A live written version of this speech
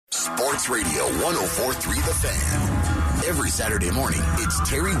Sports Radio 104.3 The Fan. Every Saturday morning, it's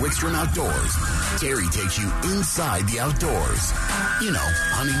Terry Wickstrom Outdoors. Terry takes you inside the outdoors. You know,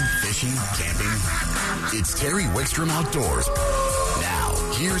 hunting, fishing, camping. It's Terry Wickstrom Outdoors. Now,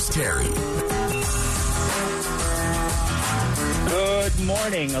 here's Terry. Good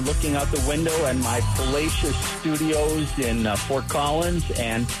morning. I'm looking out the window at my palatial studios in Fort Collins,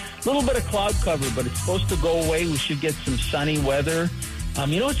 and a little bit of cloud cover, but it's supposed to go away. We should get some sunny weather.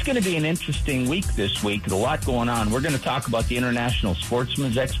 It's going to be an interesting week this week. There's a lot going on. We're going to talk about the International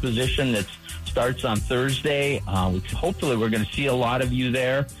Sportsman's Exposition that starts on Thursday. Hopefully we're going to see a lot of you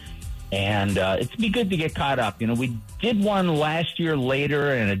there, and it'd be good to get caught up. We did one last year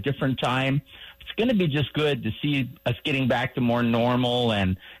later and a different time. It's going to be just good to see us getting back to more normal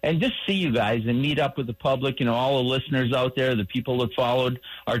and just see you guys and meet up with the public, all the listeners out there, the people that followed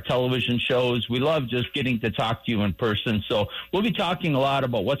our television shows. We love just getting to talk to you in person. So we'll be talking a lot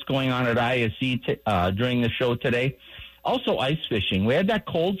about what's going on at ISE during the show today. Also, ice fishing. We had that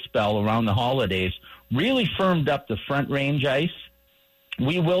cold spell around the holidays, really firmed up the Front Range ice.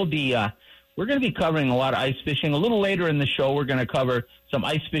 We will be we're going to be covering a lot of ice fishing. A little later in the show, we're going to cover some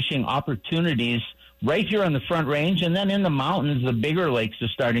ice fishing opportunities right here on the Front Range. And then in the mountains, the bigger lakes are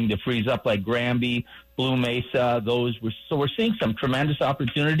starting to freeze up, like Granby, Blue Mesa, So we're seeing some tremendous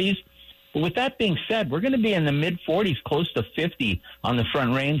opportunities. But with that being said, we're going to be in the mid-40s, close to 50 on the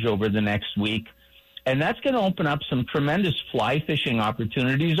Front Range over the next week. And that's going to open up some tremendous fly fishing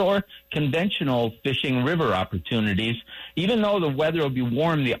opportunities or conventional fishing river opportunities. Even though the weather will be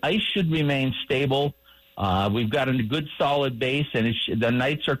warm, the ice should remain stable. We've got a good solid base, and the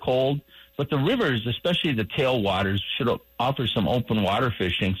nights are cold. But the rivers, especially the tailwaters, should offer some open water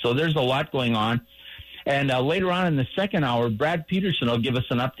fishing. So there's a lot going on. And later on in the second hour, Brad Peterson will give us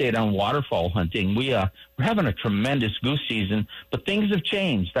an update on waterfowl hunting. We're having a tremendous goose season, but things have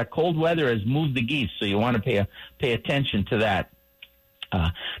changed. That cold weather has moved the geese, so you want to pay attention to that.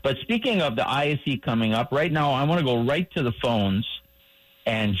 But speaking of the ISE coming up, right now I want to go right to the phones.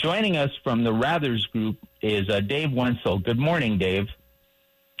 And joining us from the Rathers Group is Dave Wenzel. Good morning, Dave.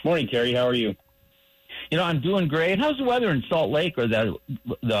 Morning, Terry. How are you? I'm doing great. How's the weather in Salt Lake or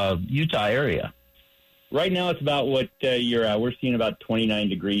the Utah area? Right now, it's about what we're seeing about 29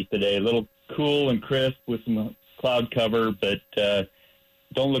 degrees today. A little cool and crisp with some cloud cover, but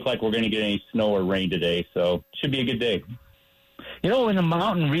don't look like we're going to get any snow or rain today. So should be a good day. In the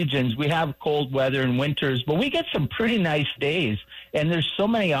mountain regions, we have cold weather in winters, but we get some pretty nice days. And there's so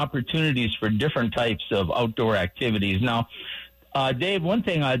many opportunities for different types of outdoor activities. Now, Dave, one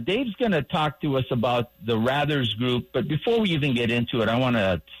thing, Dave's going to talk to us about the Rathers Group. But before we even get into it, I want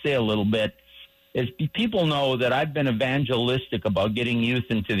to say a little bit. As people know that I've been evangelistic about getting youth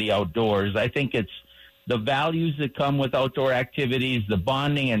into the outdoors. I think it's the values that come with outdoor activities, the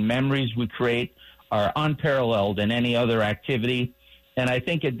bonding and memories we create are unparalleled in any other activity. And I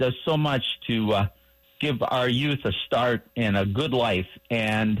think it does so much to give our youth a start in a good life.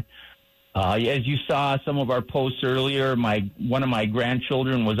 And as you saw some of our posts earlier, one of my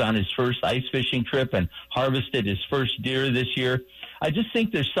grandchildren was on his first ice fishing trip and harvested his first deer this year. I just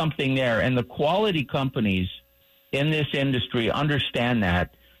think there's something there, and the quality companies in this industry understand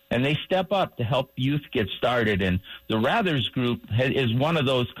that, and they step up to help youth get started. And the Rathers Group is one of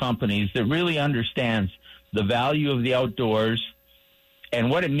those companies that really understands the value of the outdoors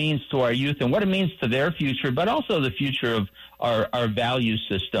and what it means to our youth and what it means to their future, but also the future of our value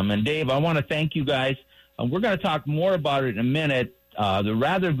system. And Dave, I want to thank you guys. We're going to talk more about it in a minute. The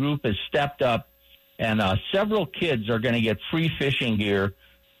Rather Group has stepped up, and several kids are going to get free fishing gear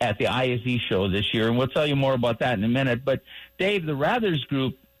at the ISE show this year, and we'll tell you more about that in a minute. But Dave, the Rathers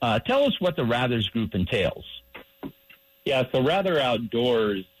Group, tell us what the Rathers Group entails. Yeah, so Rather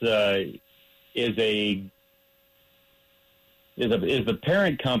Outdoors is the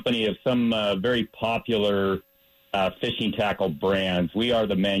parent company of some very popular fishing tackle brands. We are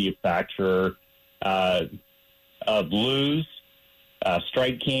the manufacturer of Lew's,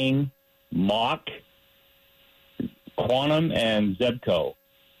 Strike King, Mock, Quantum, and Zebco.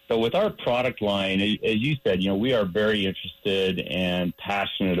 So with our product line, as you said, we are very interested and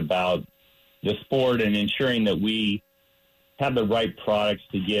passionate about the sport and ensuring that we have the right products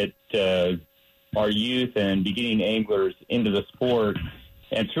to get our youth and beginning anglers into the sport.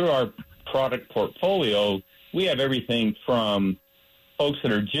 And through our product portfolio, we have everything from folks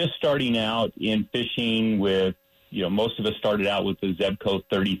that are just starting out in fishing with, most of us started out with the Zebco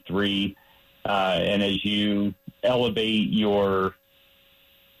 33. And as you elevate your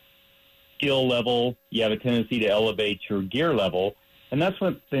skill level, you have a tendency to elevate your gear level. And that's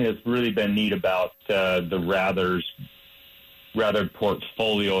one thing that's really been neat about the Rathers rather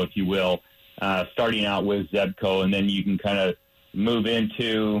portfolio, if you will, starting out with Zebco, and then you can kind of move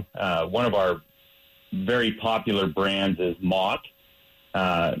into one of our very popular brands is Mach.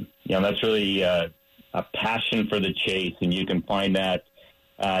 That's really a passion for the chase, and you can find that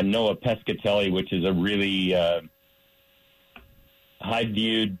Noah Pescatelli, which is a really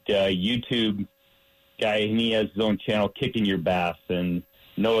high-viewed YouTube guy, and he has his own channel, Kicking Your Bass, and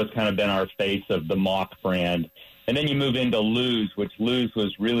Noah's kind of been our face of the Mach brand. And then you move into Lew's, which Lew's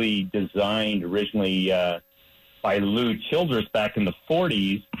was really designed originally by Lou Childress back in the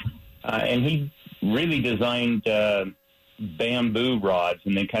 40s, and he really designed bamboo rods,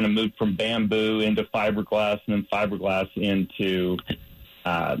 and then kind of moved from bamboo into fiberglass, and then fiberglass into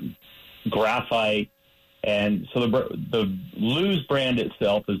graphite. And so the Lew's brand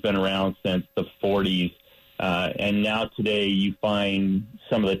itself has been around since the 40s, and now today you find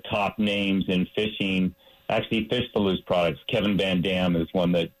some of the top names in fishing actually fish the Lew's products. Kevin Van Dam is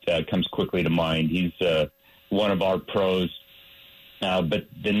one that comes quickly to mind. He's one of our pros. But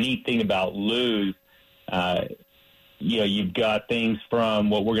the neat thing about Lew's, you've got things from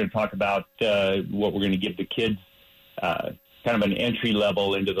what we're going to talk about, what we're going to give the kids, kind of an entry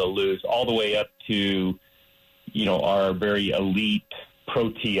level into the Lew's, all the way up to, our very elite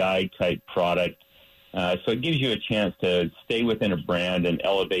Pro TI type product. So it gives you a chance to stay within a brand and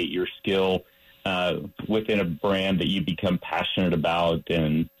elevate your skill within a brand that you become passionate about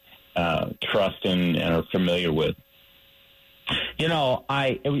and trust and are familiar with.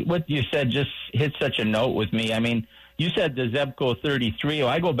 What you said just hit such a note with me. I mean, you said the Zebco 33.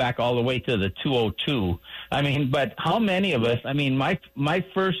 I go back all the way to the 202. I mean, but how many of us? I mean, my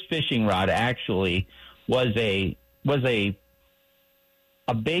first fishing rod actually was a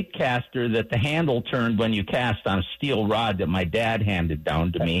bait caster that the handle turned when you cast on a steel rod that my dad handed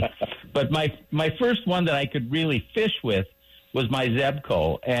down to me. But my first one that I could really fish with was my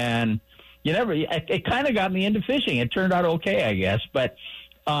Zebco, and it kind of got me into fishing. It turned out okay, I guess. But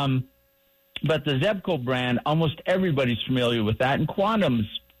the Zebco brand, almost everybody's familiar with that. And Quantum's,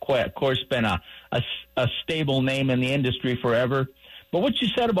 of course, been a stable name in the industry forever. But what you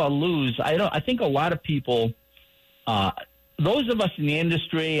said about Lew's, I think a lot of people, those of us in the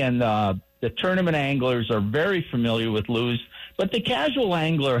industry and the tournament anglers are very familiar with Lew's, but the casual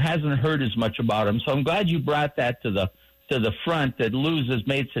angler hasn't heard as much about them. So I'm glad you brought that to the front, that Lew's has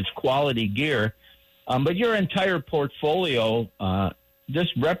made such quality gear. But your entire portfolio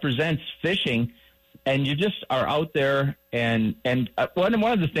just represents fishing, and you just are out there. And one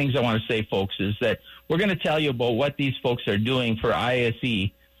of the things I want to say, folks, is that we're going to tell you about what these folks are doing for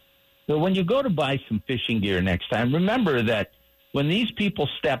ISE. So when you go to buy some fishing gear next time, remember that when these people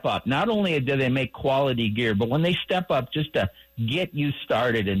step up, not only do they make quality gear, but when they step up just to get you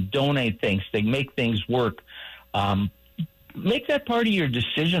started and donate things, they make things work. Make that part of your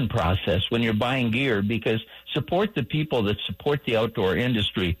decision process when you're buying gear, because support the people that support the outdoor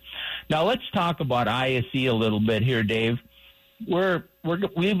industry. Now let's talk about ISE a little bit here, Dave.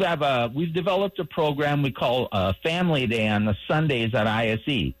 We've developed a program we call Family Day on the Sundays at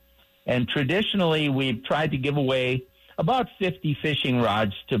ISE, and traditionally we've tried to give away about 50 fishing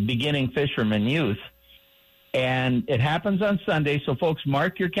rods to beginning fishermen youth. And it happens on Sunday, so folks,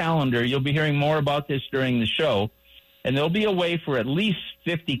 mark your calendar. You'll be hearing more about this during the show. And there'll be a way for at least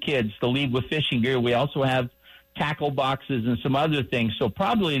 50 kids to leave with fishing gear. We also have tackle boxes and some other things, so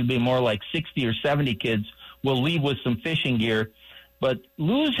probably it'll be more like 60 or 70 kids will leave with some fishing gear. But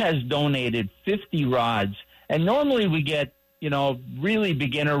Lew's has donated 50 rods, and normally we get, really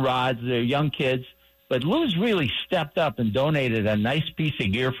beginner rods. They're young kids. But Lew's really stepped up and donated a nice piece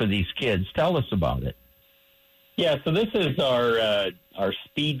of gear for these kids. Tell us about it. Yeah, so this is our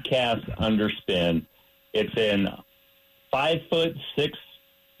Speedcast Underspin. It's in 5'6"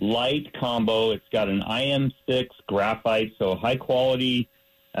 light combo. It's got an IM6 graphite, so high quality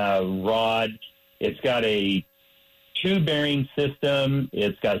rod. It's got a 2-bearing system.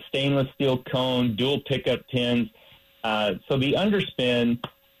 It's got stainless steel cone, dual pickup pins. So the Underspin,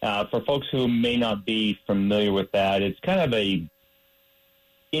 for folks who may not be familiar with that, it's kind of a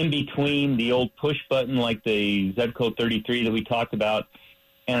in between the old push button like the Zebco 33 that we talked about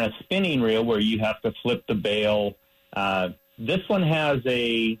and a spinning reel where you have to flip the bail. This one has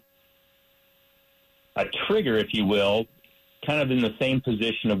a trigger, if you will, kind of in the same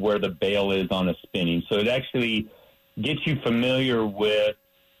position of where the bail is on a spinning. So it actually gets you familiar with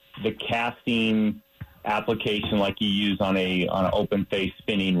the casting application like you use on an open face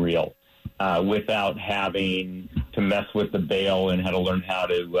spinning reel, without having to mess with the bail and how to learn how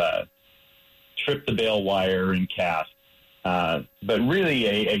to trip the bail wire and cast. But really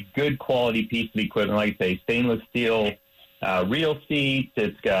a good quality piece of equipment, like I say, stainless steel reel seats.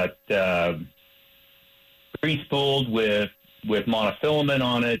 It's got pre-spooled with monofilament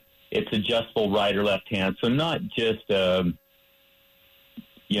on it. It's adjustable right or left hand. So not just a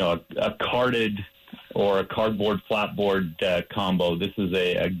carded or a cardboard flatboard combo. This is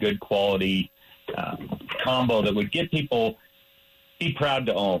a good quality combo that would get people be proud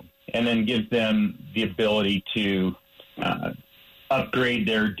to own, and then gives them the ability to upgrade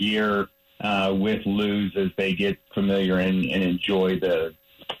their gear with Lew's as they get familiar and enjoy the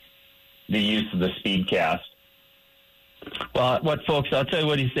use of the Speedcast. Well, folks, I'll tell you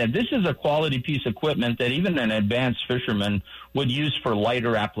what he said. This is a quality piece of equipment that even an advanced fisherman would use for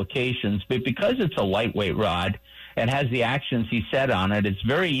lighter applications. But because it's a lightweight rod and has the actions he said on it, it's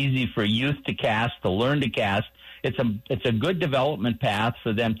very easy for youth to cast, to learn to cast. It's a good development path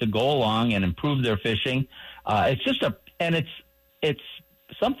for them to go along and improve their fishing. It's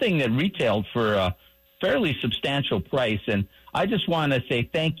something that retailed for a fairly substantial price. And I just want to say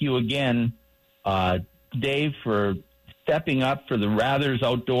thank you again, Dave, for stepping up for the Rathers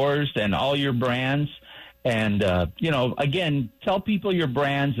Outdoors and all your brands. And, again, tell people your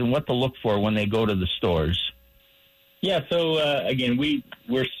brands and what to look for when they go to the stores. Yeah, so, again,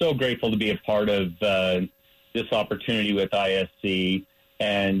 we're so grateful to be a part of this opportunity with ISC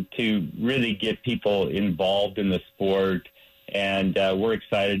and to really get people involved in the sport. And we're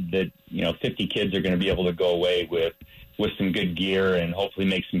excited that, 50 kids are going to be able to go away with some good gear and hopefully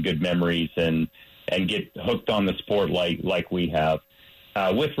make some good memories and get hooked on the sport like we have.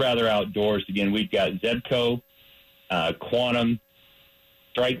 With Rather Outdoors, again, we've got Zebco, Quantum,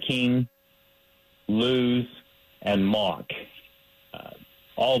 Strike King, Lew's, and Mach.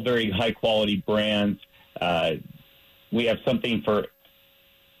 All very high-quality brands. We have something for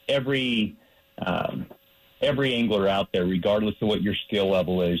every angler out there, regardless of what your skill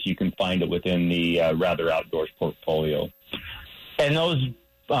level is. You can find it within the Rather Outdoors portfolio. And those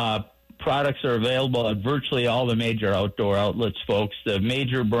products are available at virtually all the major outdoor outlets, folks, the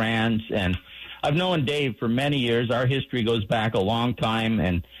major brands. And I've known Dave for many years. Our history goes back a long time,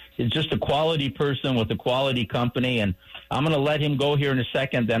 and he's just a quality person with a quality company. And I'm going to let him go here in a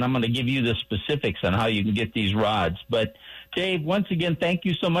second, then I'm going to give you the specifics on how you can get these rods. But, Dave, once again, thank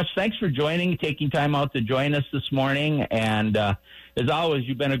you so much. Thanks for taking time out to join us this morning. And as always,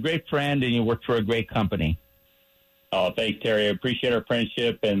 you've been a great friend, and you work for a great company. Oh, thanks, Terry. I appreciate our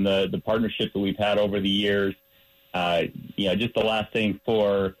friendship and the partnership that we've had over the years. Just the last thing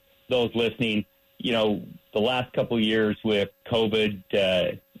for those listening, the last couple of years with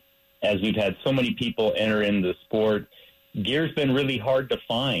COVID, as we've had so many people enter in the sport, gear's been really hard to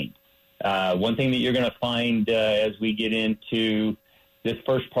find. One thing that you're going to find as we get into this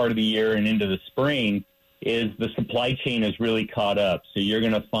first part of the year and into the spring is the supply chain has really caught up. So you're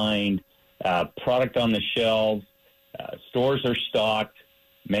going to find product on the shelves. Stores are stocked.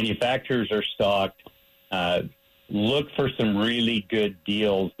 Manufacturers are stocked. Look for some really good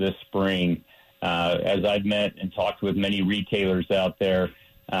deals this spring. As I've met and talked with many retailers out there,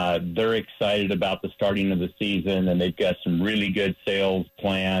 they're excited about the starting of the season, and they've got some really good sales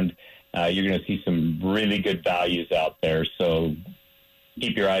planned. You're going to see some really good values out there. So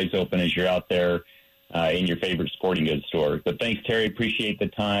keep your eyes open as you're out there in your favorite sporting goods store. But thanks, Terry. Appreciate the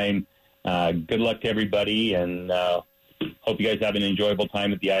time. Good luck to everybody, and hope you guys have an enjoyable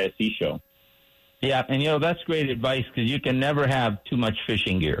time at the ISC show. Yeah, and, that's great advice because you can never have too much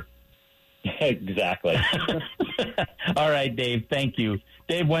fishing gear. Exactly. All right, Dave. Thank you.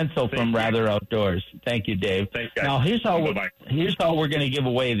 Dave Wenzel from Rather Outdoors. Thank you, Dave. Thanks, guys. Now, here's how we're going to give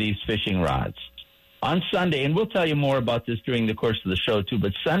away these fishing rods. On Sunday, and we'll tell you more about this during the course of the show, too,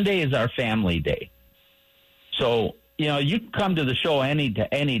 but Sunday is our family day. So, you can come to the show any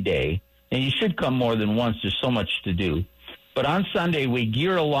day, and you should come more than once. There's so much to do. But on Sunday, we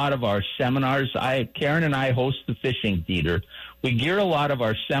gear a lot of our seminars. Karen and I host the Fishing Theater. We gear a lot of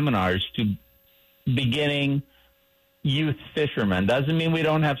our seminars to beginning youth fishermen. Doesn't mean we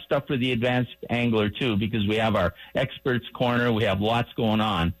don't have stuff for the advanced angler, too, because we have our experts corner. We have lots going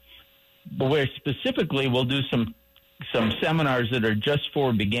on. But we'll do some seminars that are just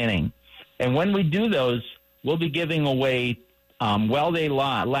for beginning. And when we do those, we'll be giving away, while they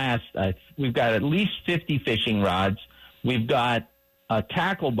last, we've got at least 50 fishing rods. We've got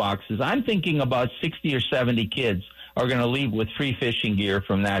tackle boxes. I'm thinking about 60 or 70 kids are going to leave with free fishing gear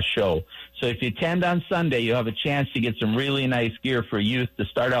from that show. So if you attend on Sunday, you have a chance to get some really nice gear for youth to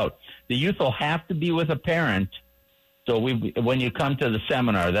start out. The youth will have to be with a parent. So when you come to the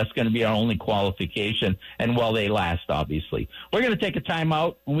seminar, that's going to be our only qualification, and while they last, obviously. We're going to take a time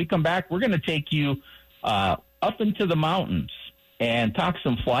out. When we come back, we're going to take you up into the mountains and talk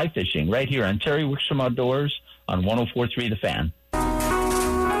some fly fishing right here on Terry Wickstrom Outdoors on 104.3 The Fan.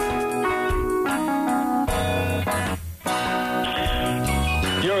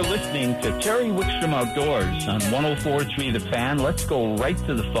 You're listening to Terry Wickstrom Outdoors on 104.3 The Fan. Let's go right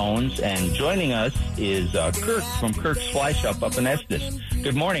to the phones. And joining us is Kirk from Kirk's Fly Shop up in Estes.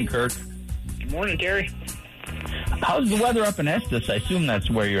 Good morning, Kirk. Good morning, Terry. How's the weather up in Estes? I assume that's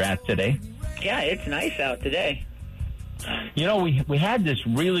where you're at today. Yeah, it's nice out today. You know, we had this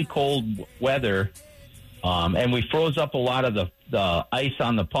really cold weather, and we froze up a lot of the ice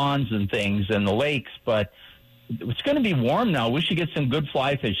on the ponds and things and the lakes, but it's going to be warm now. We should get some good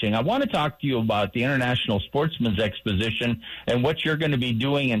fly fishing. I want to talk to you about the International Sportsman's Exposition and what you're going to be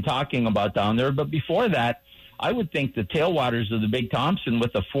doing and talking about down there. But before that, I would think the tailwaters of the Big Thompson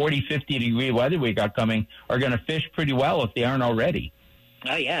with the 40, 50-degree weather we got coming are going to fish pretty well if they aren't already.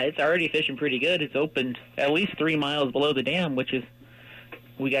 Oh, yeah, it's already fishing pretty good. It's opened at least 3 miles below the dam, which is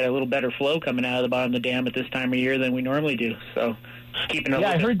we got a little better flow coming out of the bottom of the dam at this time of year than we normally do. So keeping a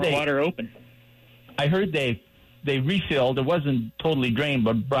little bit more water open. I heard they refilled. It wasn't totally drained,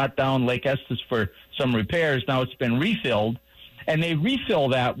 but brought down Lake Estes for some repairs. Now it's been refilled, and they refill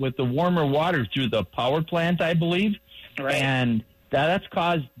that with the warmer water through the power plant, I believe. Right. And that's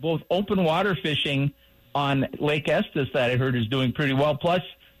caused both open water fishing on Lake Estes that I heard is doing pretty well, plus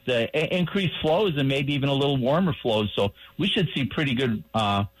the increased flows and maybe even a little warmer flows. So we should see pretty good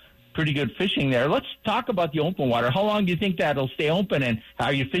fishing there. Let's talk about the open water. How long do you think that'll stay open, and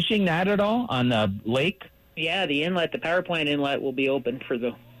are you fishing that at all on the lake? Yeah, the inlet, the power plant inlet will be open for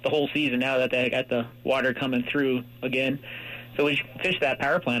the whole season now that they got the water coming through again. So we fish that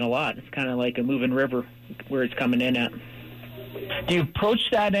power plant a lot. It's kind of like a moving river where it's coming in at. Do you approach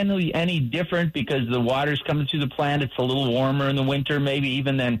that any different because the water's coming through the plant? It's a little warmer in the winter, maybe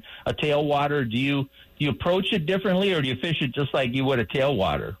even than a tailwater. Do you approach it differently, or do you fish it just like you would a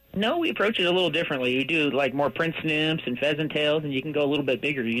tailwater? No, we approach it a little differently. We do like more prince nymphs and pheasant tails, and you can go a little bit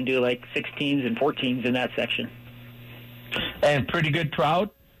bigger. You can do like 16s and 14s in that section. And pretty good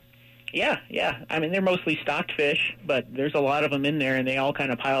trout? Yeah. I mean, they're mostly stocked fish, but there's a lot of them in there, and they all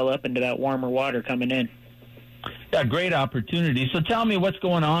kind of pile up into that warmer water coming in. Yeah, great opportunity. So tell me what's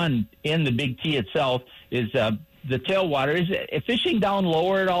going on in the Big T itself. Is the tailwater, is it fishing down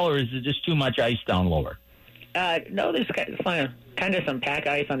lower at all, or is it just too much ice down lower? No, there's kind of some pack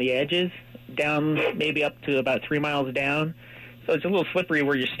ice on the edges, down maybe up to about 3 miles down. So it's a little slippery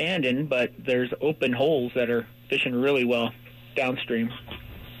where you're standing, but there's open holes that are fishing really well downstream.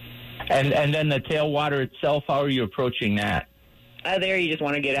 And then the tailwater itself, how are you approaching that? There, you just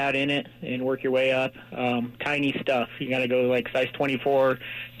want to get out in it and work your way up. Tiny stuff. You got to go like size 24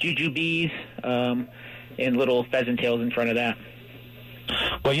 jujubes and little pheasant tails in front of that.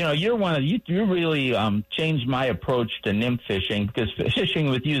 Well, you know, you really changed my approach to nymph fishing, because fishing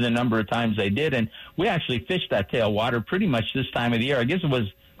with you the number of times I did, and we actually fished that tailwater pretty much this time of the year. I guess it was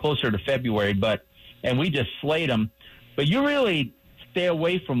closer to February, and we just slayed them. But you really stay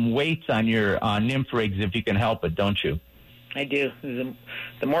away from weights on your nymph rigs if you can help it, don't you? I do. The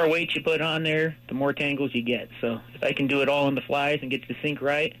more weight you put on there, the more tangles you get. So if I can do it all on the flies and get the sink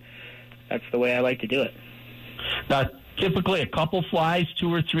right, that's the way I like to do it. Now, typically a couple flies,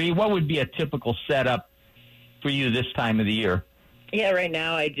 2 or 3. What would be a typical setup for you this time of the year? Yeah, right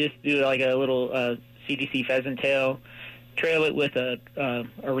now I just do like a little CDC pheasant tail, trail it with a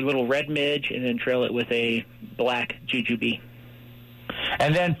little red midge, and then trail it with a black jujube.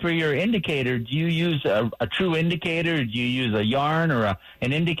 And then for your indicator, do you use a true indicator? Do you use a yarn or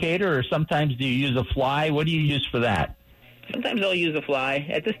an indicator, or sometimes do you use a fly? What do you use for that? Sometimes I'll use a fly.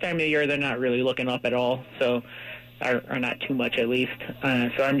 At this time of the year, they're not really looking up at all, so or not too much at least.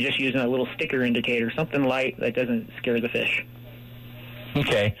 So I'm just using a little sticker indicator, something light that doesn't scare the fish.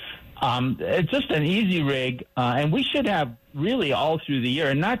 Okay. It's just an easy rig, and we should have really all through the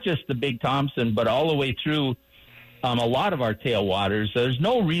year, and not just the Big Thompson, but all the way through a lot of our tailwaters. There's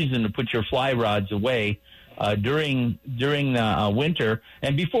no reason to put your fly rods away during the winter.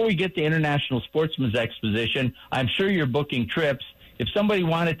 And before we get to International Sportsman's Exposition, I'm sure you're booking trips. If somebody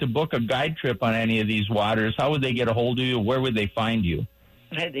wanted to book a guide trip on any of these waters, how would they get a hold of you? Where would they find you?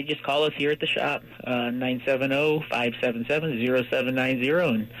 They just call us here at the shop,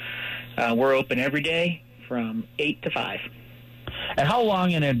 970-577-0790, and we're open every day from 8 to 5. And how long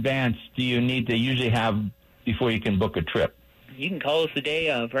in advance do you need to usually have before you can book a trip? You can call us the day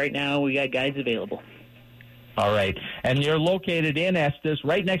of. Right now, we got guides available. All right. And you're located in Estes,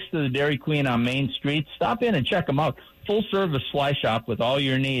 right next to the Dairy Queen on Main Street. Stop in and check them out. Full-service fly shop with all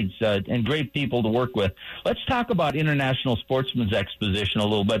your needs and great people to work with. Let's talk about International Sportsman's Exposition a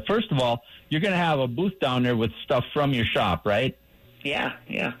little bit. First of all, you're going to have a booth down there with stuff from your shop, right? Yeah.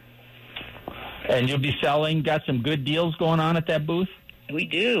 And you'll be got some good deals going on at that booth? We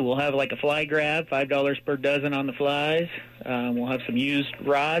do. We'll have like a fly grab, $5 per dozen on the flies. We'll have some used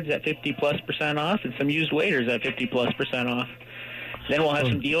rods at 50+% off and some used waders at 50+% off. Then we'll have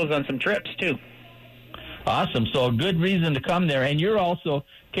some deals on some trips, too. Awesome. So a good reason to come there. And you're also,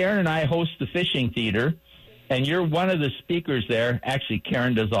 Karen and I host the fishing theater, and you're one of the speakers there. Actually,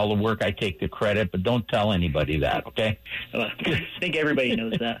 Karen does all the work. I take the credit, but don't tell anybody that, okay? Well, I think everybody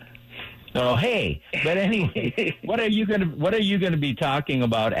knows that. Oh, hey. But anyway, what are you going to be talking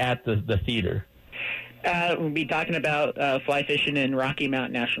about at the theater? We'll be talking about fly fishing in Rocky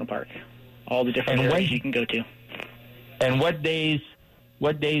Mountain National Park. All the different areas you can go to. And what days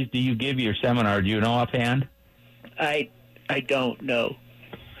do you give your seminar? Do you know offhand? I don't know.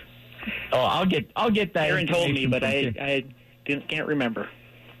 Oh, I'll get that. Aaron told me, but I can't remember.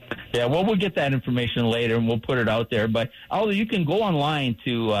 Yeah, well, we'll get that information later, and we'll put it out there. But although you can go online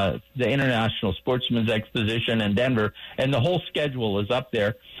to the International Sportsman's Exposition in Denver, and the whole schedule is up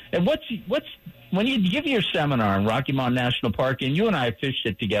there. And what's when you give your seminar in Rocky Mountain National Park, and you and I have fished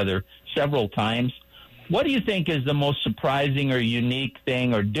it together several times, what do you think is the most surprising or unique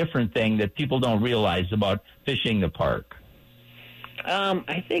thing or different thing that people don't realize about fishing the park?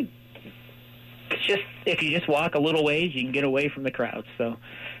 I think it's just if you just walk a little ways, you can get away from the crowds. So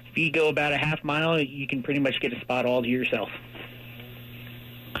if you go about a half mile, you can pretty much get a spot all to yourself.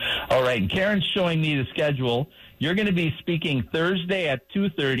 All right. Karen's showing me the schedule. You're going to be speaking Thursday at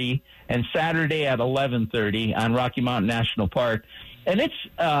 2:30 and Saturday at 11:30 on Rocky Mountain National Park. And it's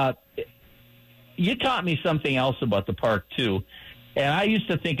you taught me something else about the park, too. And I used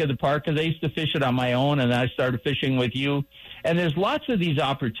to think of the park because I used to fish it on my own, and I started fishing with you. And there's lots of these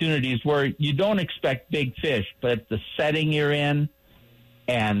opportunities where you don't expect big fish, but the setting you're in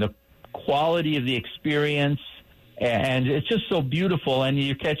and the quality of the experience, and it's just so beautiful. And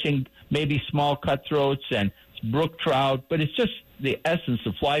you're catching maybe small cutthroats and brook trout, but it's just the essence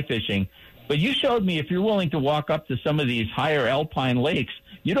of fly fishing. But you showed me if you're willing to walk up to some of these higher alpine lakes,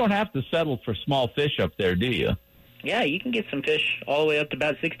 you don't have to settle for small fish up there, do you? Yeah, you can get some fish all the way up to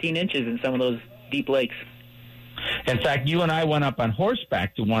about 16 inches in some of those deep lakes. In fact, you and I went up on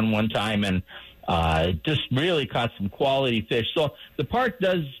horseback to one time and just really caught some quality fish. So the park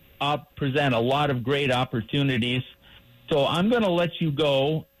does present a lot of great opportunities. So I'm going to let you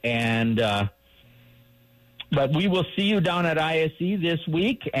go, and but we will see you down at ISE this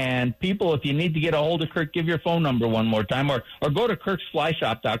week. And people, if you need to get a hold of Kirk, give your phone number one more time, or go to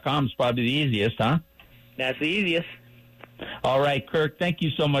kirksflyshop.com. It's probably the easiest, huh? That's the easiest. All right, Kirk, thank you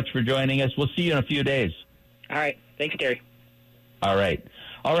so much for joining us. We'll see you in a few days. All right. Thanks, Terry. All right.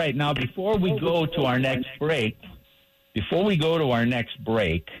 Now, before we go to our next break, we've got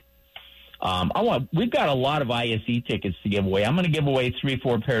a lot of ISE tickets to give away. I'm going to give away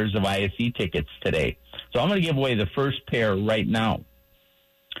 3-4 pairs of ISE tickets today. So I'm going to give away the first pair right now.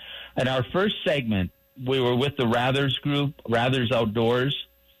 In our first segment, we were with the Rathers group, Rathers Outdoors,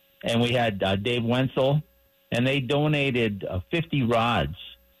 and we had Dave Wenzel, and they donated 50 rods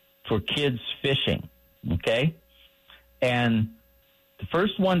for kids fishing, okay? And the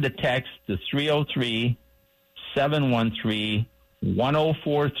first one to text the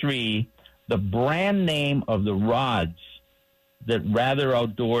 303-713-1043, the brand name of the rods that Rather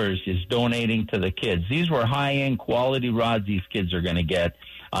Outdoors is donating to the kids. These were high-end quality rods these kids are going to get.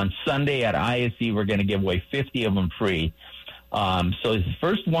 On Sunday at ISE, we're going to give away 50 of them free. So the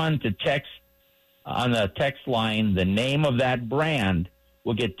first one to text on the text line the name of that brand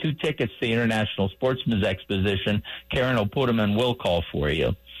will get 2 tickets to the International Sportsman's Exposition. Karen will put them in will call for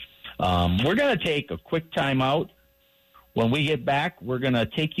you. We're going to take a quick time out. When we get back, we're going to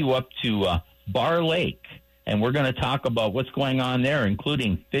take you up to Bar Lake, and we're going to talk about what's going on there,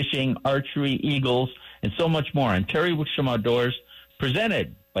 including fishing, archery, eagles, and so much more on Terry Wickstrom Outdoors,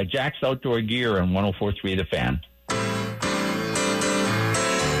 presented by Jack's Outdoor Gear on 104.3 The Fan.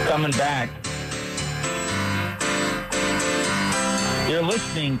 Coming back. You're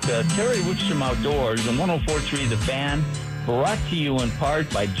listening to Terry Wickstrom Outdoors on 104.3 The Fan, brought to you in part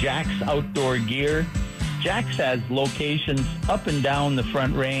by Jack's Outdoor Gear. Jack's has locations up and down the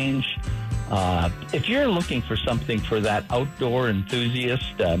Front Range. If you're looking for something for that outdoor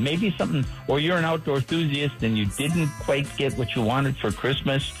enthusiast, maybe something, or you're an outdoor enthusiast and you didn't quite get what you wanted for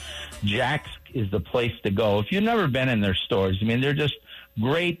Christmas, Jack's is the place to go. If you've never been in their stores, I mean, they're just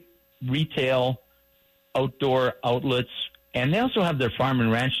great retail outdoor outlets. And they also have their farm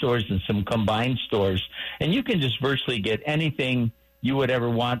and ranch stores and some combined stores. And you can just virtually get anything you would ever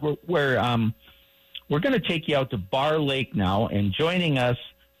want. We're going to take you out to Bar Lake now. And joining us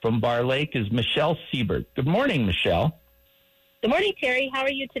from Bar Lake is Michelle Siebert. Good morning, Michelle. Good morning, Terry. How are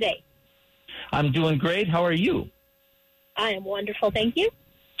you today? I'm doing great. How are you? I am wonderful, thank you.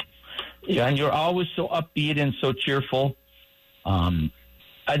 Yeah, and you're always so upbeat and so cheerful.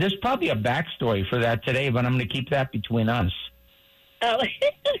 There's probably a backstory for that today, but I'm going to keep that between us. Oh,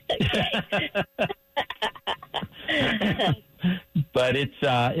 okay. But it's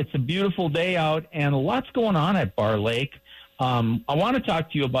a beautiful day out, and lots going on at Bar Lake. I want to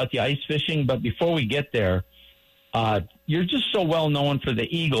talk to you about the ice fishing, but before we get there, you're just so well known for the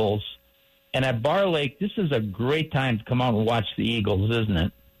Eagles, and at Bar Lake, this is a great time to come out and watch the Eagles, isn't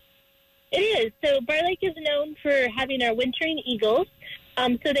it? It is. So Bar Lake is known for having our wintering eagles.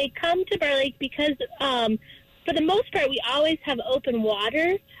 So they come to Bar Lake because, for the most part, we always have open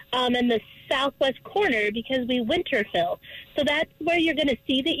water in the southwest corner because we winter fill. So that's where you're going to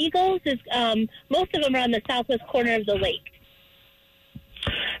see the eagles. Is most of them are on the southwest corner of the lake.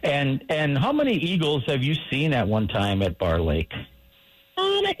 And how many eagles have you seen at one time at Bar Lake?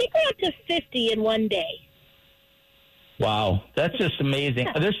 I think we're up to 50 in one day. Wow, that's just amazing.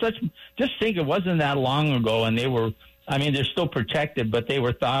 Just think it wasn't that long ago, and they're still protected, but they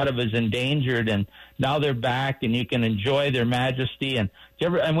were thought of as endangered, and now they're back, and you can enjoy their majesty. And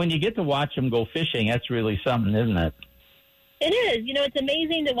when you get to watch them go fishing, that's really something, isn't it? It is. It's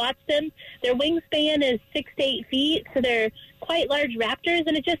amazing to watch them. Their wingspan is 6 to 8 feet, so they're quite large raptors,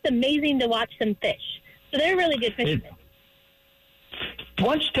 and it's just amazing to watch them fish. So they're really good fishermen.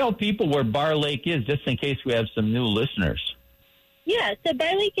 Why don't you tell people where Bar Lake is, just in case we have some new listeners? Yeah, so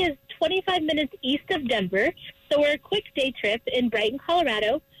Bar Lake is 25 minutes east of Denver. So we're a quick day trip in Brighton,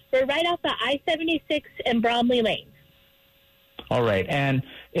 Colorado. We're right off the I-76 and Bromley Lane. All right, and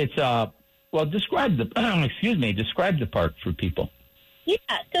it's describe the park for people. Yeah,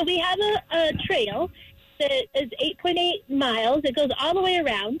 so we have a trail that is 8.8 miles. It goes all the way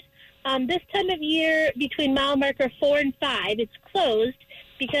around. This time of year, between mile marker 4 and 5, it's closed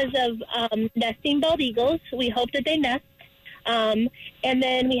because of nesting bald eagles. We hope that they nest. And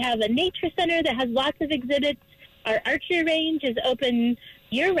then we have a nature center that has lots of exhibits. Our archery range is open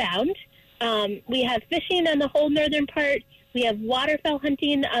year-round. We have fishing on the whole northern part. We have waterfowl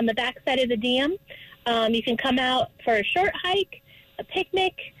hunting on the backside of the dam. You can come out for a short hike, a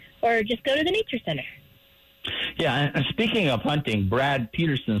picnic, or just go to the nature center. Yeah, and speaking of hunting, Brad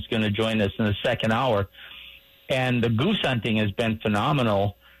Peterson's going to join us in the second hour, and the goose hunting has been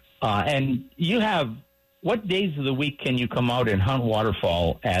phenomenal. And you have, what days of the week can you come out and hunt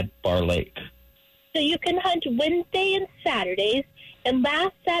waterfowl at Bar Lake? So you can hunt Wednesday and Saturdays, and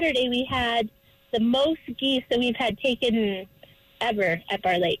last Saturday we had the most geese that we've had taken ever at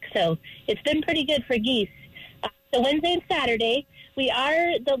Bar Lake. So it's been pretty good for geese. So Wednesday and Saturday.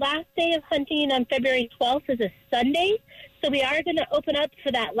 The last day of hunting on February 12th is a Sunday, so we are going to open up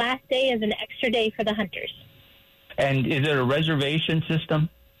for that last day as an extra day for the hunters. And is it a reservation system?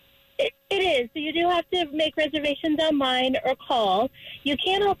 It is. So you do have to make reservations online or call. You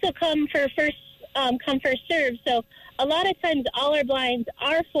can also come for first come, first serve. So a lot of times all our blinds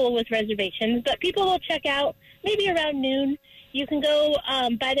are full with reservations, but people will check out maybe around noon. You can go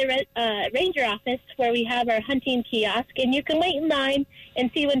by the ranger office where we have our hunting kiosk, and you can wait in line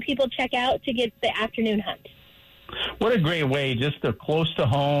and see when people check out to get the afternoon hunt. What a great way, just close to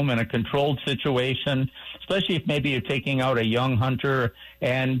home in a controlled situation, especially if maybe you're taking out a young hunter.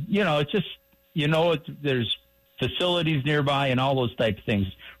 And, it's just, there's facilities nearby and all those types of things.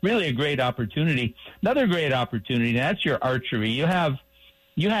 Really a great opportunity. Another great opportunity, and that's your archery. You have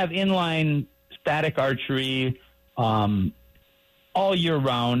inline static archery, all year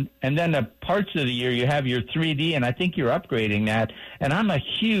round, and then the parts of the year you have your 3D, and I think you're upgrading that. And I'm a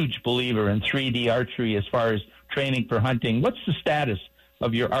huge believer in 3D archery as far as training for hunting. What's the status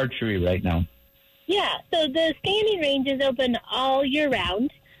of your archery right now? Yeah, so the standing range is open all year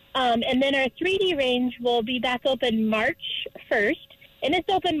round, and then our 3D range will be back open March 1st, and it's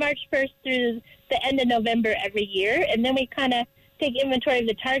open March 1st through the end of November every year, and then we kind of take inventory of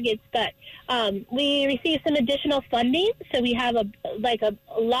the targets, but we received some additional funding, so we have a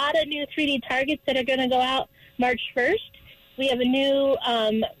lot of new 3D targets that are going to go out March 1st. We have a new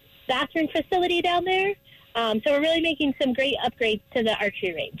bathroom facility down there, so we're really making some great upgrades to the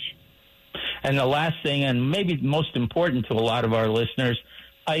archery range. And the last thing, and maybe most important to a lot of our listeners,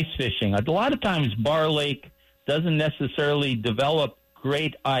 ice fishing. A lot of times Bar Lake doesn't necessarily develop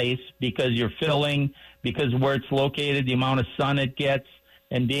great ice because you're filling, because where it's located, the amount of sun it gets,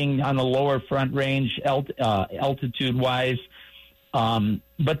 and being on the lower front range altitude-wise.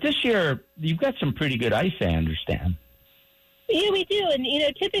 But this year, you've got some pretty good ice, I understand. Yeah, we do. And,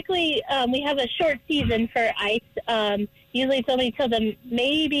 typically we have a short season for ice. Usually it's only till the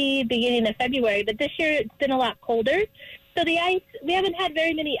maybe beginning of February. But this year it's been a lot colder. So the ice, we haven't had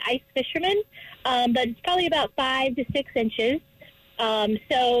very many ice fishermen, but it's probably about 5 to 6 inches.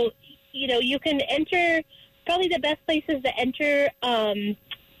 So, you can enter, probably the best places to enter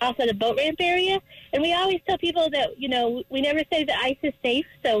off of the boat ramp area. And we always tell people that, we never say the ice is safe.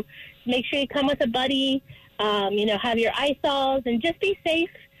 So make sure you come with a buddy, have your ice alls, and just be safe.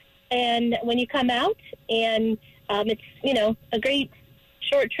 And when you come out, and it's, a great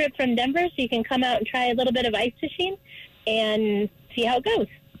short trip from Denver, so you can come out and try a little bit of ice fishing and see how it goes.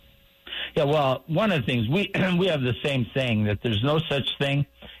 Yeah, well, one of the things, we have the same saying that there's no such thing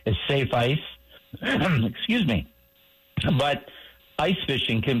as safe ice. Excuse me. But ice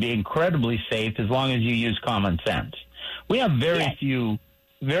fishing can be incredibly safe as long as you use common sense. We have very few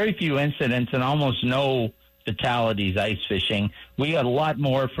incidents and almost no fatalities ice fishing. We got a lot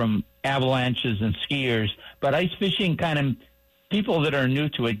more from avalanches and skiers, but ice fishing people that are new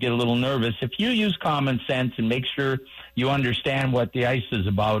to it get a little nervous. If you use common sense and make sure you understand what the ice is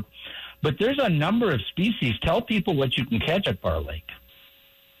about, but there's a number of species. Tell people what you can catch at Barr Lake.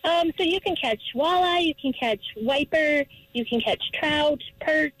 So you can catch walleye, you can catch wiper, you can catch trout,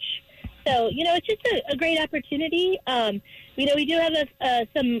 perch. So, it's just a great opportunity. We do have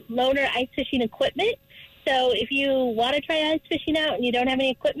some loaner ice fishing equipment. So if you want to try ice fishing out and you don't have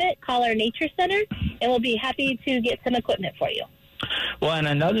any equipment, call our nature center, and we'll be happy to get some equipment for you. Well, and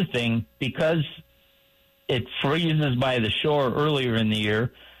another thing, because it freezes by the shore earlier in the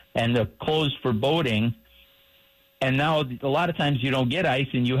year and they're closed for boating, and now a lot of times you don't get ice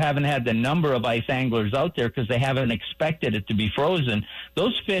and you haven't had the number of ice anglers out there because they haven't expected it to be frozen.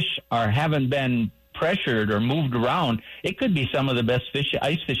 Those fish haven't been pressured or moved around. It could be some of the best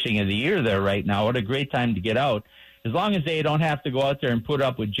ice fishing of the year there right now. What a great time to get out. As long as they don't have to go out there and put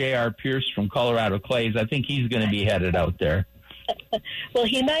up with J.R. Pierce from Colorado Clays, I think he's going to be headed out there. Well,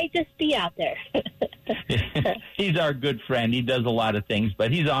 he might just be out there. He's our good friend. He does a lot of things,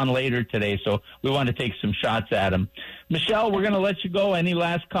 but he's on later today, so we want to take some shots at him. Michelle, we're going to let you go. Any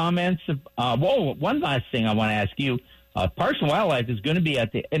last comments? One last thing I want to ask you. Parks and Wildlife is going to be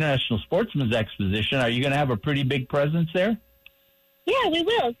at the International Sportsman's Exposition. Are you going to have a pretty big presence there? Yeah, we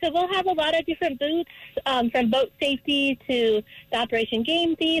will. So we'll have a lot of different booths, from boat safety to the Operation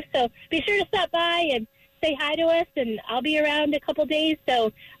Game Thief. So be sure to stop by and say hi to us, and I'll be around a couple days.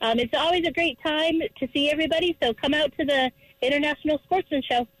 So it's always a great time to see everybody. So come out to the International Sportsman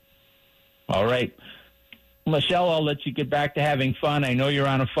Show. All right. Michelle, I'll let you get back to having fun. I know you're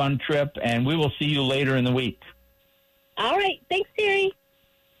on a fun trip, and we will see you later in the week. All right. Thanks, Terry.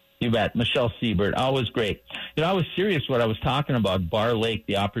 You bet. Michelle Siebert, always great. I was serious what I was talking about, Barr Lake,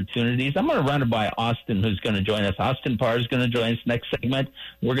 the opportunities. I'm going to run it by Austin, who's going to join us. Austin Parr is going to join us next segment.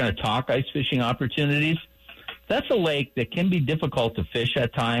 We're going to talk ice fishing opportunities. That's a lake that can be difficult to fish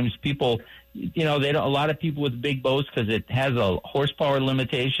at times. People, they don't, a lot of people with big boats, because it has a horsepower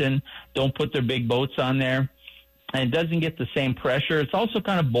limitation, don't put their big boats on there, and it doesn't get the same pressure. It's also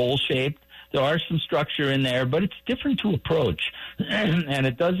kind of bowl-shaped. There are some structure in there, but it's different to approach, and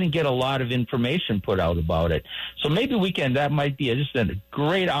it doesn't get a lot of information put out about it. So maybe that might be just a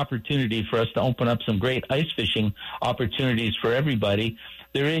great opportunity for us to open up some great ice fishing opportunities for everybody.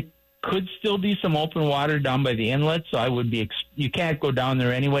 There could still be some open water down by the inlet, so you can't go down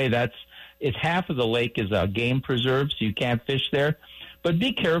there anyway. It's half of the lake is a game preserve, so you can't fish there. But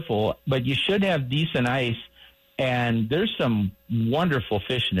be careful, but you should have decent ice. And there's some wonderful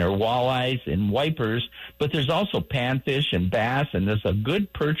fish in there, walleyes and wipers, but there's also panfish and bass, and there's a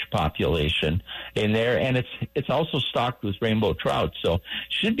good perch population in there, and it's also stocked with rainbow trout. So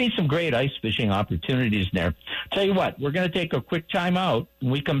should be some great ice fishing opportunities there. Tell you what, we're going to take a quick time out.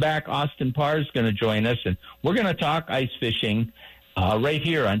 When we come back, Austin Parr is going to join us, and we're going to talk ice fishing right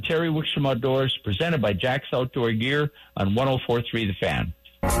here on Terry Wickstrom Outdoors, presented by Jack's Outdoor Gear on 104.3 The Fan.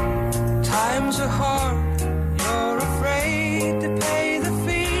 Times are hard.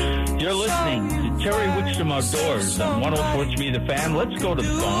 You're listening to Terry Wickstrom Outdoors on 104.3 The Fan. Let's go to the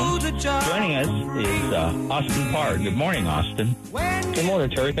phone. Joining us is Austin Parr. Good morning, Austin. Good morning,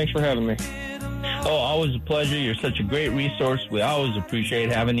 Terry. Thanks for having me. Oh, always a pleasure. You're such a great resource. We always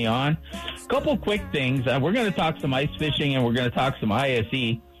appreciate having you on. A couple quick things. We're going to talk some ice fishing, and we're going to talk some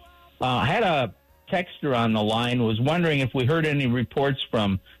ISE. I had a texter on the line, was wondering if we heard any reports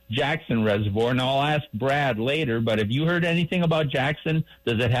from Jackson Reservoir. Now, I'll ask Brad later, but have you heard anything about Jackson?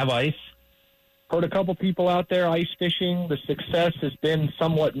 Does it have ice? Heard a couple people out there ice fishing. The success has been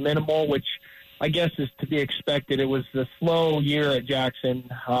somewhat minimal, which I guess, is to be expected. It was a slow year at Jackson,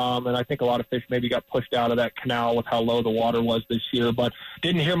 and I think a lot of fish maybe got pushed out of that canal with how low the water was this year. But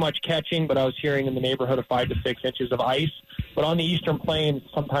didn't hear much catching, but I was hearing in the neighborhood of 5 to 6 inches of ice. But on the eastern plains,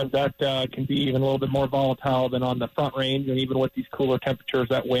 sometimes that can be even a little bit more volatile than on the front range, and even with these cooler temperatures,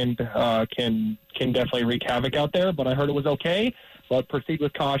 that wind can definitely wreak havoc out there. But I heard it was okay, but proceed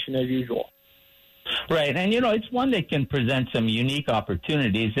with caution as usual. Right, and it's one that can present some unique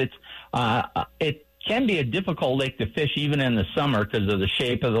opportunities. It can be a difficult lake to fish even in the summer because of the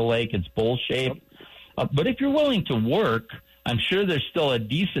shape of the lake. It's bowl shaped. But if you're willing to work, I'm sure there's still a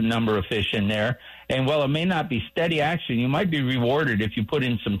decent number of fish in there. And while it may not be steady action, you might be rewarded if you put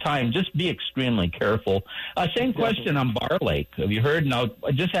in some time. Just be extremely careful. Same question on Bar Lake. Have you heard? Now,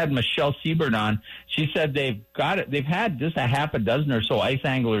 I just had Michelle Siebert on. She said they've got it. They've had just a half a dozen or so ice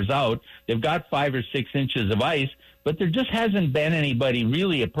anglers out. They've got 5 or 6 inches of ice, but there just hasn't been anybody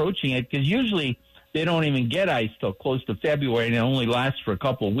really approaching it because usually they don't even get ice till close to February, and it only lasts for a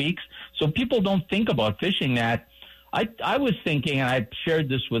couple of weeks. So people don't think about fishing that. I was thinking, and I shared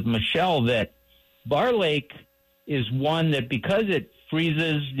this with Michelle, that Bar Lake is one that because it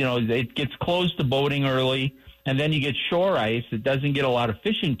freezes, it gets closed to boating early, and then you get shore ice. It doesn't get a lot of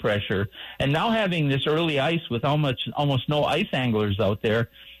fishing pressure. And now having this early ice with almost no ice anglers out there,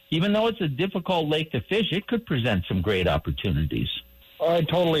 even though it's a difficult lake to fish, it could present some great opportunities. I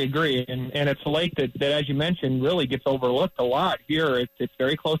totally agree, and it's a lake that, as you mentioned, really gets overlooked a lot here. It's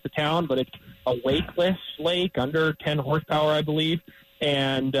very close to town, but it's a wakeless lake, under 10 horsepower, I believe,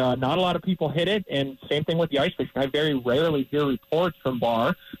 and not a lot of people hit it, and same thing with the ice fishing. I very rarely hear reports from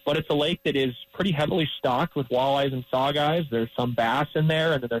Bar, but it's a lake that is pretty heavily stocked with walleyes and sawguys. There's some bass in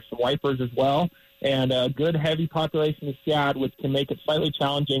there, and then there's some wipers as well, and a good heavy population of shad, which can make it slightly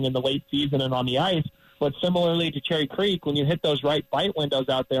challenging in the late season and on the ice. But similarly to Cherry Creek, when you hit those right bite windows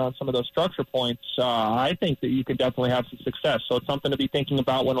out there on some of those structure points, I think that you can definitely have some success. So it's something to be thinking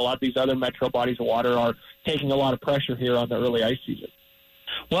about when a lot of these other metro bodies of water are taking a lot of pressure here on the early ice season.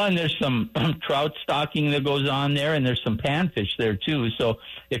 Well, and there's some trout stocking that goes on there, and there's some panfish there, too. So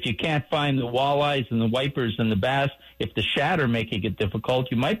if you can't find the walleyes and the wipers and the bass, if the shad are making it difficult,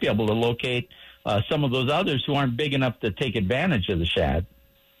 you might be able to locate some of those others who aren't big enough to take advantage of the shad.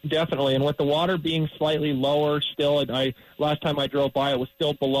 Definitely, and with the water being slightly lower still, last time I drove by, it was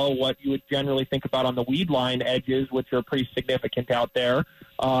still below what you would generally think about on the weed line edges, which are pretty significant out there.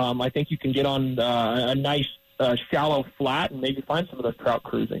 I think you can get on a nice shallow flat and maybe find some of those trout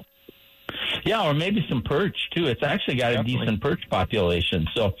cruising. Yeah, or maybe some perch, too. It's actually got a decent perch population.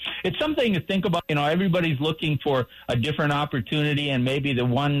 So it's something to think about. Everybody's looking for a different opportunity, and maybe the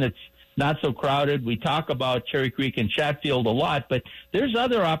one that's not so crowded. We talk about Cherry Creek and Chatfield a lot, but there's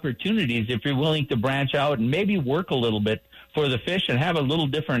other opportunities if you're willing to branch out and maybe work a little bit for the fish and have a little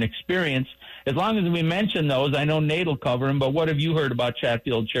different experience. As long as we mention those, I know Nate will cover them, but what have you heard about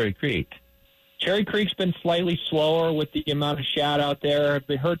Chatfield, Cherry Creek? Cherry Creek's been slightly slower with the amount of shad out there.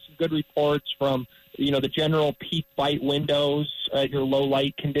 They heard some good reports from, the general peak bite windows at your low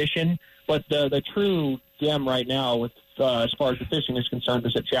light condition, but the true gem right now with as far as the fishing is concerned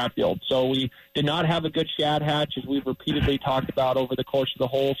is at Chatfield. So we did not have a good shad hatch, as we've repeatedly talked about over the course of the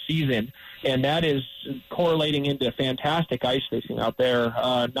whole season, and that is correlating into fantastic ice fishing out there,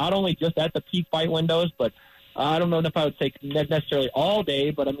 not only just at the peak bite windows, but I don't know if I would say necessarily all day,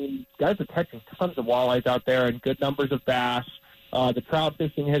 but I mean, guys are catching tons of walleyes out there and good numbers of bass. The trout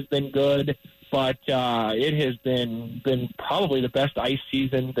fishing has been good, but it has been probably the best ice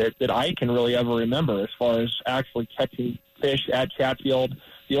season that I can really ever remember as far as actually catching fish at Chatfield.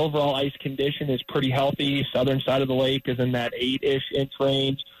 The overall ice condition is pretty healthy. Southern side of the lake is in that 8-ish inch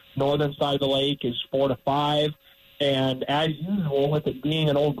range. Northern side of the lake is 4 to 5. And as usual, with it being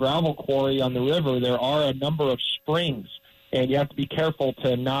an old gravel quarry on the river, there are a number of springs, and you have to be careful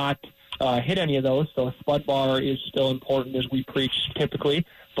to not hit any of those. So a spud bar is still important, as we preach typically.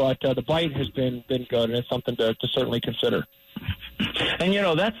 But the bite has been good, and it's something to certainly consider.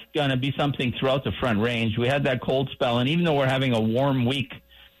 And, that's going to be something throughout the Front Range. We had that cold spell, and even though we're having a warm week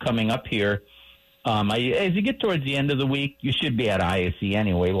coming up here, as you get towards the end of the week, you should be at ISE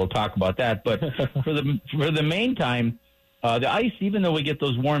anyway. We'll talk about that. But for the main time, the ice, even though we get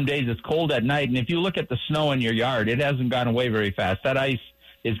those warm days, it's cold at night. And if you look at the snow in your yard, it hasn't gone away very fast. That ice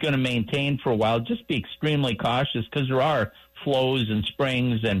is going to maintain for a while. Just be extremely cautious because there are flows and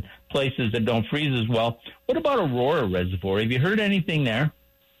springs and places that don't freeze as well. What about Aurora Reservoir? Have you heard anything there?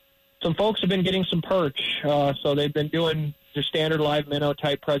 Some folks have been getting some perch, so they've been doing the standard live minnow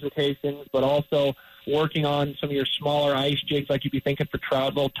type presentations, but also working on some of your smaller ice jigs, like you'd be thinking for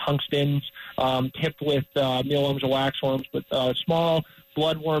trout, little tungstens, tipped with mealworms or waxworms, but small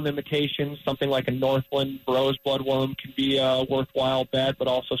bloodworm imitations, something like a Northland Bros bloodworm can be a worthwhile bet, but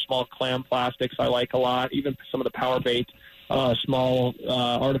also small clam plastics I like a lot. Even some of the power bait, small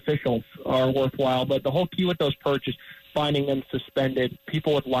artificials are worthwhile. But the whole key with those perch is finding them suspended.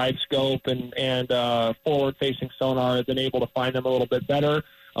 People with live scope and forward-facing sonar have been able to find them a little bit better.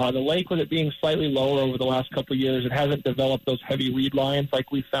 The lake, with it being slightly lower over the last couple of years, it hasn't developed those heavy reed lines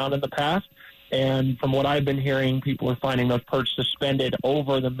like we've found in the past. And from what I've been hearing, people are finding those perch suspended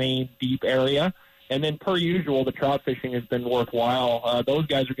over the main deep area. And then, per usual, the trout fishing has been worthwhile. Those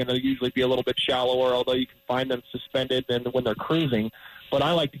guys are going to usually be a little bit shallower, although you can find them suspended when they're cruising. But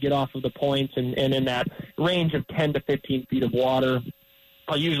I like to get off of the points and in that range of 10 to 15 feet of water.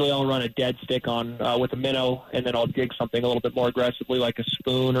 I'll run a dead stick on with a minnow, and then I'll jig something a little bit more aggressively, like a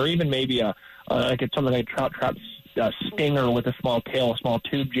spoon, or even maybe something like a trout trap stinger with a small tail, a small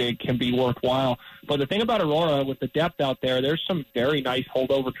tube jig can be worthwhile. But the thing about Aurora, with the depth out there, there's some very nice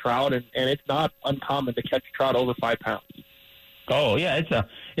holdover trout, and it's not uncommon to catch trout over 5 pounds. Oh yeah,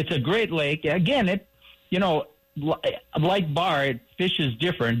 it's a great lake. Again, like Bar, it fishes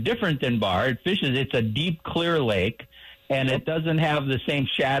different than Bar. It's a deep, clear lake, and it doesn't have the same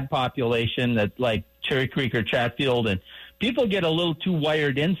shad population that like Cherry Creek or Chatfield. And people get a little too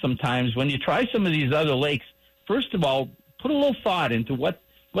wired in sometimes when you try some of these other lakes. First of all, put a little thought into what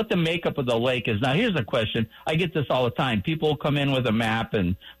the makeup of the lake is. Now, here's a question. I get this all the time. People come in with a map,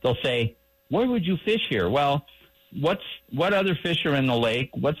 and they'll say, where would you fish here? Well, what other fish are in the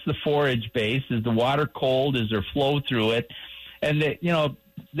lake? What's the forage base? Is the water cold? Is there flow through it? And,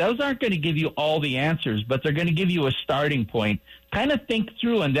 those aren't going to give you all the answers, but they're going to give you a starting point. Kind of think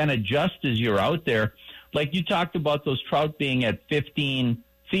through and then adjust as you're out there. Like you talked about those trout being at 15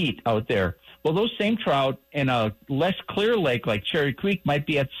 feet out there. Well, those same trout in a less clear lake like Cherry Creek might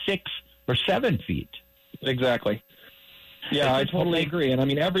be at 6 or 7 feet. Exactly. Yeah, I totally agree.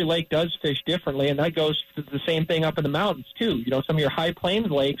 And, every lake does fish differently, and that goes to the same thing up in the mountains, too. Some of your high plains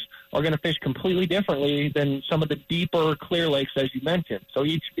lakes are going to fish completely differently than some of the deeper, clear lakes, as you mentioned. So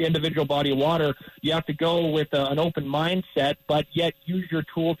each individual body of water, you have to go with an open mindset, but yet use your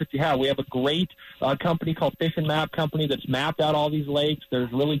tools that you have. We have a great company called Fish and Map Company that's mapped out all these lakes.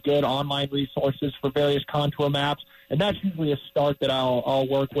 There's really good online resources for various contour maps. And that's usually a start that I'll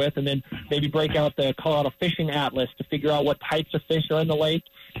work with, and then maybe break out the Colorado Fishing Atlas to figure out what types of fish are in the lake,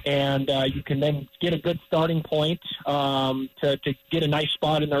 and you can then get a good starting point to get a nice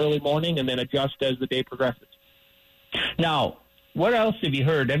spot in the early morning, and then adjust as the day progresses. Now, what else have you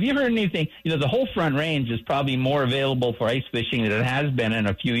heard? Have you heard anything? The whole Front Range is probably more available for ice fishing than it has been in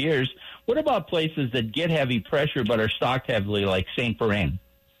a few years. What about places that get heavy pressure but are stocked heavily, like St. Vrain?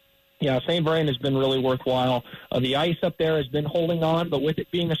 Yeah, St. Vrain has been really worthwhile. The ice up there has been holding on, but with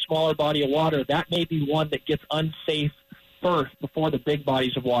it being a smaller body of water, that may be one that gets unsafe first before the big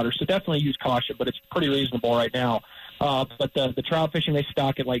bodies of water. So definitely use caution, but it's pretty reasonable right now. But the trout fishing, they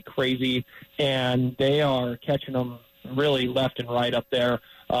stock it like crazy, and they are catching them really left and right up there.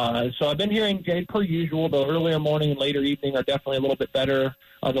 So I've been hearing, per usual, the earlier morning and later evening are definitely a little bit better.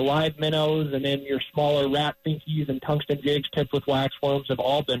 The live minnows and then your smaller rat finkies and tungsten jigs tipped with waxworms have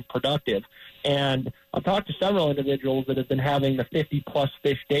all been productive. And I've talked to several individuals that have been having the 50-plus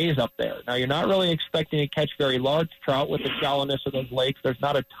fish days up there. Now, you're not really expecting to catch very large trout with the shallowness of those lakes. There's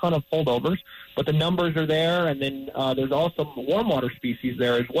not a ton of holdovers, but the numbers are there, and then there's also warm water species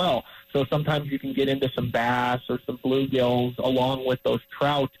there as well. So sometimes you can get into some bass or some bluegills along with those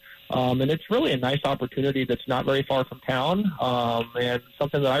trout. And it's really a nice opportunity that's not very far from town, and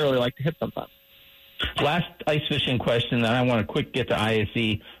something that I really like to hit sometimes. Last ice fishing question, then I want to quick get to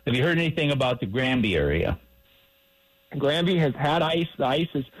ISE. Have you heard anything about the Granby area? Granby has had ice. The ice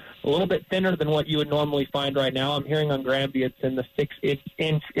is a little bit thinner than what you would normally find right now. I'm hearing on Granby it's in the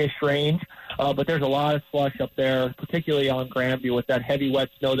 6-inch-ish range, but there's a lot of slush up there, particularly on Granby with that heavy wet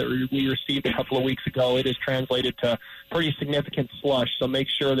snow that we received a couple of weeks ago. It is translated to pretty significant slush, so make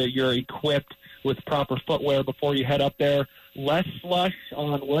sure that you're equipped with proper footwear before you head up there. Less slush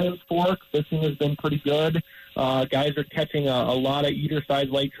on Williams Fork. Fishing has been pretty good. Guys are catching a lot of eater-sized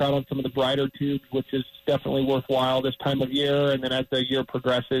lake trout on some of the brighter tubes, which is definitely worthwhile this time of year. And then as the year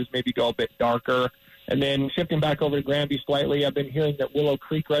progresses, maybe go a bit darker. And then shifting back over to Granby slightly, I've been hearing that Willow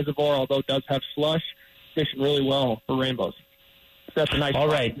Creek Reservoir, although it does have slush, fishing really well for rainbows. So that's a nice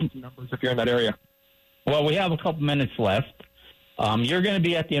numbers if you're in that area. Well, we have a couple minutes left. You're going to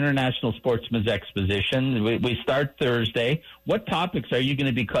be at the International Sportsman's Exposition. We start Thursday. What topics are you going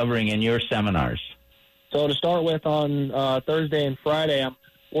to be covering in your seminars? So to start with, on Thursday and Friday, I'm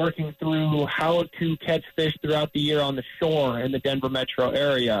working through how to catch fish throughout the year on the shore in the Denver metro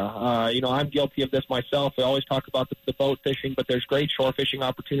area. I'm guilty of this myself. We always talk about the boat fishing, but there's great shore fishing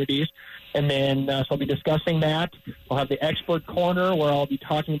opportunities. And then so I'll be discussing that. I'll have the expert corner where I'll be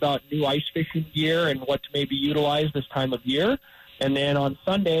talking about new ice fishing gear and what to maybe utilize this time of year. And then on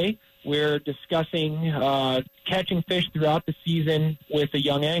Sunday, we're discussing catching fish throughout the season with a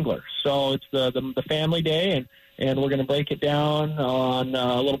young angler. So it's the family day, and we're going to break it down on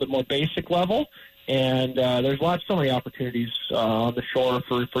a little bit more basic level. And there's so many opportunities on the shore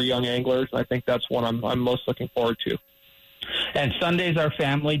for young anglers. I think that's one I'm most looking forward to. And Sunday's our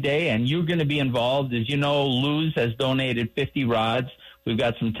family day, and you're going to be involved. As you know, Luz has donated 50 rods. We've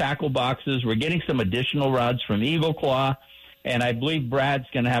got some tackle boxes. We're getting some additional rods from Eagle Claw. And I believe Brad's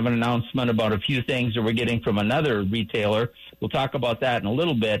going to have an announcement about a few things that we're getting from another retailer. We'll talk about that in a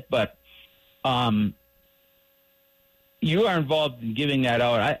little bit. But you are involved in giving that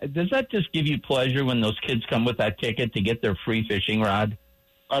out. Does that just give you pleasure when those kids come with that ticket to get their free fishing rod?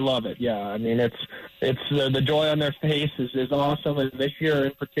 I love it. Yeah, I mean it's the joy on their face is awesome. And this year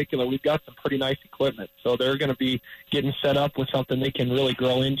in particular, we've got some pretty nice equipment, so they're going to be getting set up with something they can really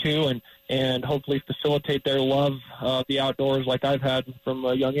grow into and hopefully facilitate their love of the outdoors like I've had from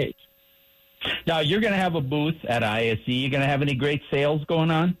a young age. Now you're going to have a booth at ISE. You going to have any great sales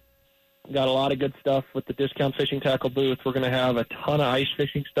going on? Got a lot of good stuff with the Discount Fishing Tackle booth. We're going to have a ton of ice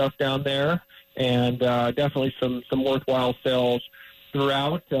fishing stuff down there, and definitely some worthwhile sales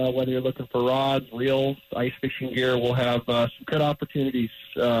throughout, whether you're looking for rods, reels, ice fishing gear. We'll have some good opportunities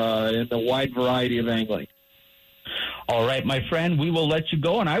in a wide variety of angling. All right, my friend, we will let you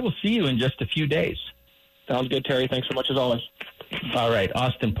go, and I will see you in just a few days. Sounds good, Terry. Thanks so much as always. All right,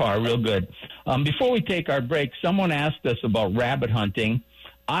 Austin Parr, real good. Before we take our break, someone asked us about rabbit hunting.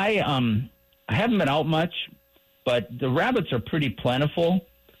 I haven't been out much, but the rabbits are pretty plentiful.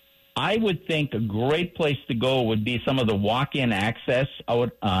 I would think a great place to go would be some of the walk-in access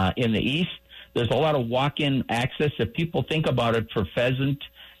out in the east. There's a lot of walk-in access. If people think about it for pheasant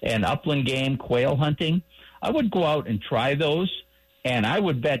and upland game, quail hunting, I would go out and try those, and I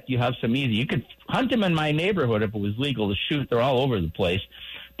would bet you have some easy. You could hunt them in my neighborhood if it was legal to shoot. They're all over the place.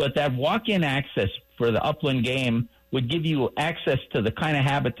 But that walk-in access for the upland game would give you access to the kind of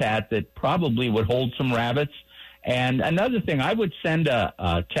habitat that probably would hold some rabbits. And another thing, I would send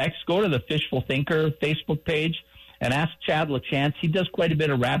a text, go to the Fishful Thinker Facebook page and ask Chad LaChance. He does quite a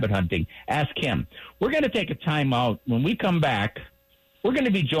bit of rabbit hunting. Ask him. We're going to take a time out. When we come back, we're going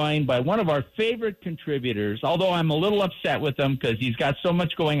to be joined by one of our favorite contributors, although I'm a little upset with him because he's got so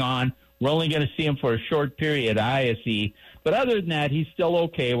much going on. We're only going to see him for a short period at ISE. But other than that, he's still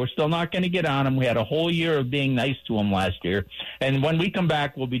okay. We're still not going to get on him. We had a whole year of being nice to him last year. And when we come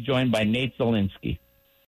back, we'll be joined by Nate Zielinski.